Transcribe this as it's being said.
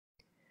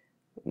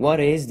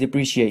What is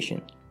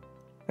depreciation?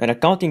 In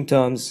accounting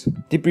terms,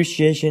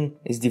 depreciation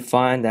is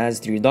defined as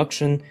the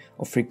reduction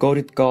of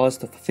recorded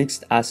cost of a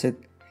fixed asset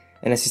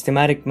in a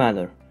systematic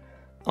manner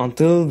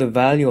until the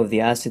value of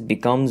the asset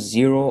becomes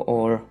zero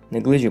or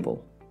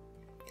negligible.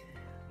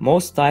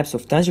 Most types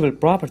of tangible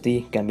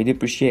property can be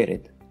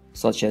depreciated,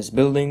 such as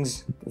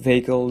buildings,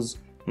 vehicles,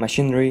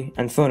 machinery,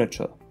 and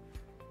furniture.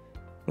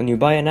 When you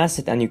buy an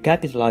asset and you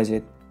capitalize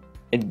it,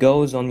 it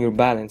goes on your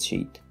balance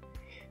sheet.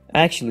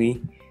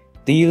 Actually,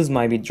 deals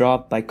might be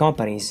dropped by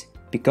companies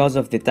because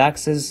of the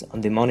taxes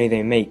on the money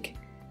they make,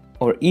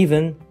 or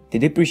even the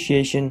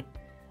depreciation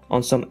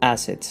on some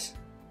assets.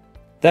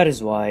 That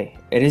is why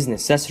it is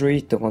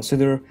necessary to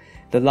consider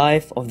the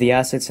life of the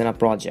assets in a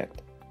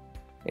project.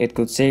 It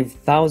could save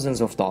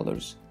thousands of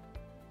dollars.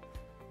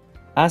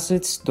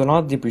 Assets do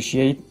not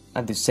depreciate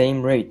at the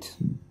same rate.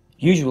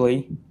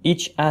 Usually,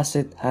 each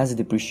asset has a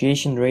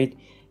depreciation rate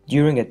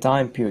during a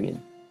time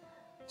period.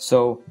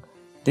 So,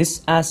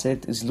 this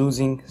asset is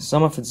losing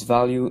some of its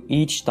value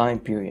each time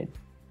period,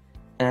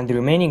 and the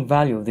remaining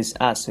value of this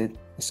asset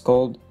is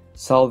called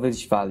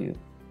salvage value.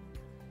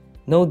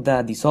 Note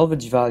that the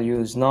salvage value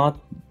is not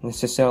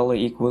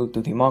necessarily equal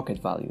to the market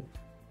value.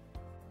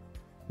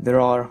 There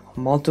are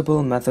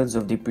multiple methods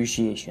of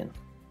depreciation.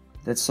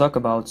 Let's talk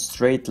about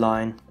straight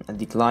line and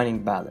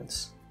declining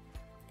balance.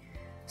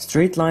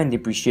 Straight line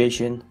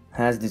depreciation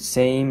has the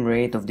same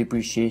rate of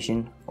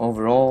depreciation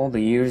over all the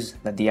years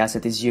that the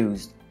asset is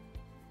used.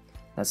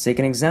 Let's take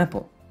an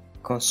example.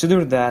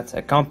 Consider that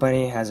a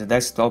company has a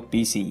desktop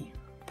PC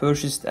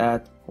purchased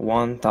at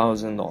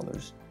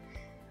 $1,000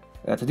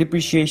 at a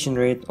depreciation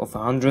rate of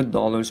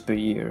 $100 per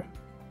year.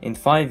 In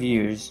 5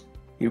 years,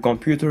 your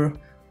computer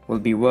will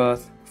be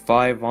worth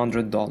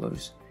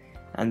 $500,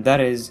 and that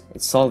is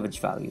its salvage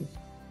value.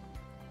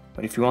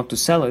 But if you want to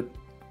sell it,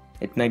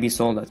 it may be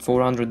sold at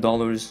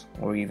 $400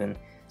 or even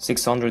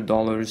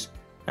 $600,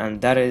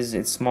 and that is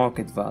its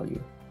market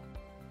value.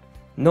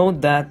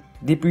 Note that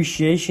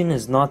depreciation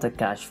is not a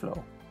cash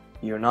flow.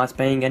 You're not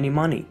paying any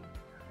money.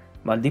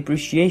 But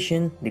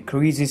depreciation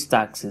decreases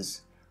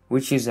taxes,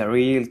 which is a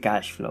real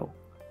cash flow.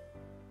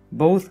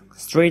 Both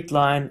straight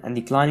line and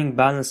declining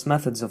balance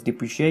methods of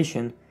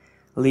depreciation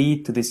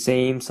lead to the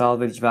same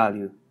salvage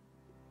value.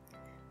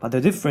 But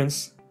the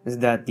difference is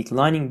that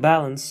declining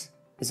balance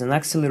is an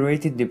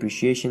accelerated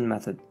depreciation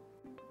method.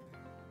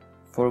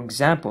 For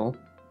example,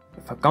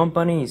 if a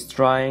company is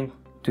trying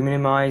to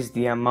minimize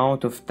the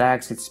amount of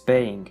tax it's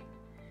paying,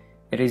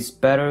 it is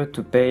better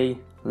to pay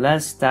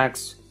less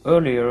tax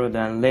earlier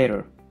than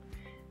later,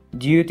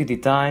 due to the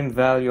time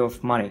value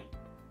of money.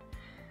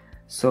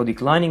 So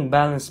declining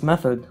balance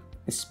method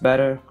is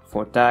better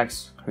for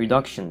tax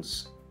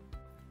reductions.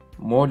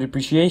 More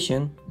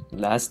depreciation,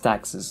 less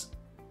taxes.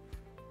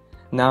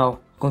 Now,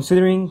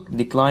 considering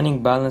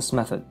declining balance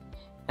method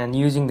and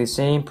using the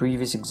same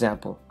previous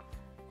example,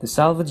 the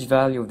salvage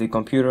value of the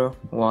computer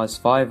was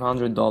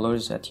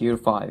 $500 at year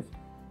 5.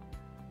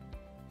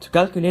 To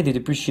calculate the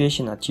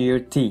depreciation at year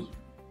T,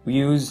 we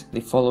use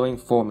the following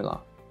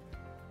formula.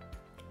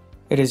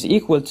 It is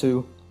equal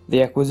to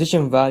the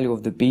acquisition value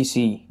of the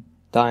PC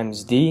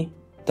times D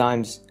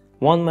times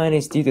 1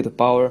 minus D to the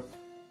power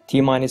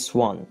T minus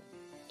 1,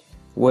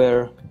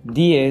 where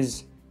D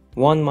is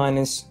 1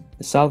 minus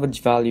the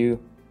salvage value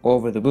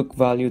over the book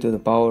value to the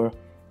power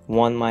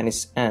 1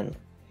 minus N,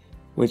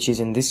 which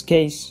is in this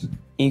case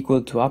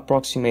equal to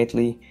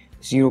approximately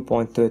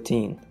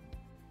 0.13.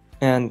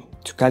 And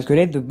to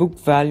calculate the book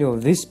value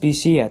of this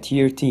PC at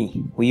year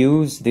T, we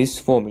use this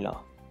formula.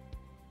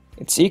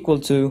 It's equal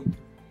to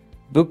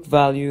book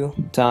value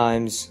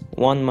times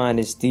 1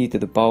 minus D to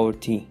the power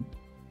T,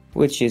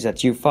 which is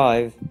at year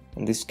 5,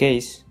 in this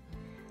case,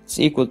 it's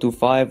equal to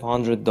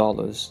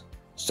 $500.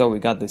 So we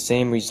got the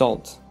same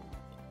result.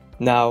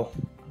 Now,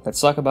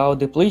 let's talk about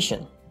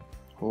depletion.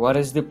 What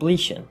is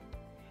depletion?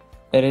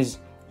 It is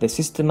the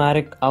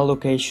systematic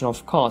allocation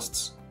of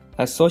costs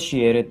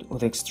associated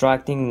with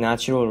extracting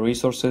natural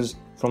resources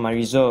from a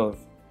reserve.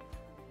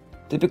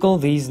 Typical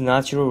these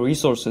natural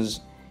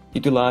resources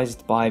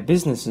utilized by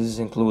businesses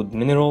include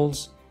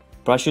minerals,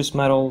 precious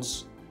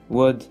metals,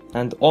 wood,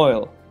 and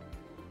oil.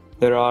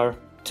 There are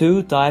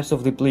two types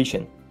of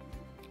depletion: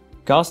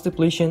 cost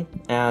depletion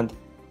and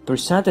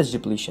percentage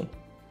depletion.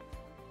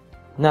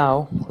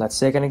 Now, let's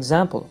take an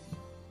example.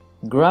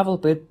 Gravel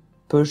pit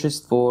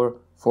purchased for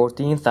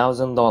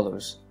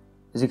 $14,000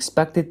 is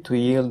expected to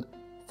yield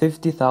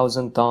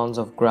 50,000 tons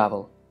of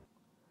gravel.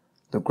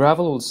 The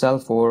gravel will sell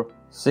for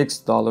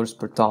 $6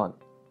 per ton,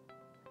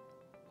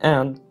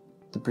 and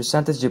the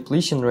percentage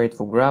depletion rate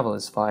for gravel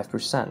is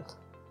 5%.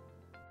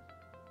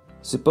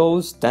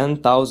 Suppose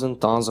 10,000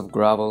 tons of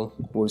gravel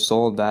were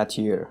sold that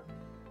year.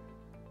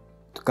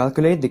 To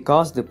calculate the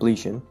cost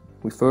depletion,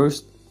 we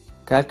first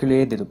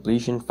calculate the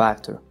depletion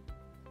factor,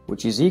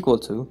 which is equal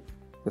to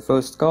the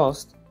first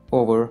cost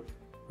over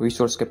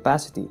resource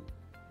capacity,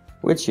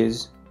 which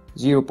is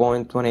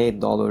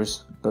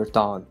 $0.28 per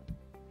ton.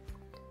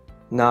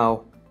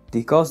 Now,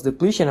 the cost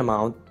depletion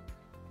amount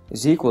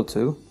is equal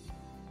to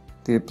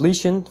the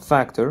depletion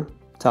factor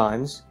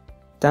times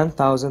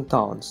 10,000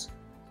 tons,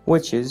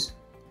 which is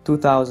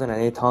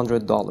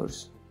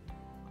 $2,800.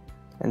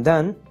 And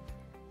then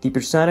the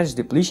percentage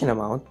depletion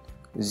amount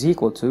is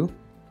equal to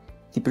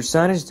the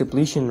percentage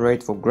depletion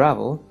rate for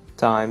gravel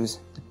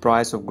times the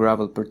price of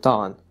gravel per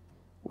ton,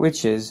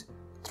 which is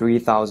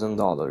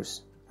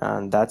 $3,000.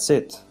 And that's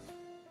it.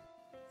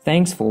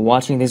 Thanks for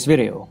watching this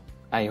video.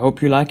 I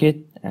hope you like it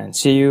and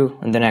see you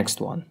in the next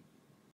one.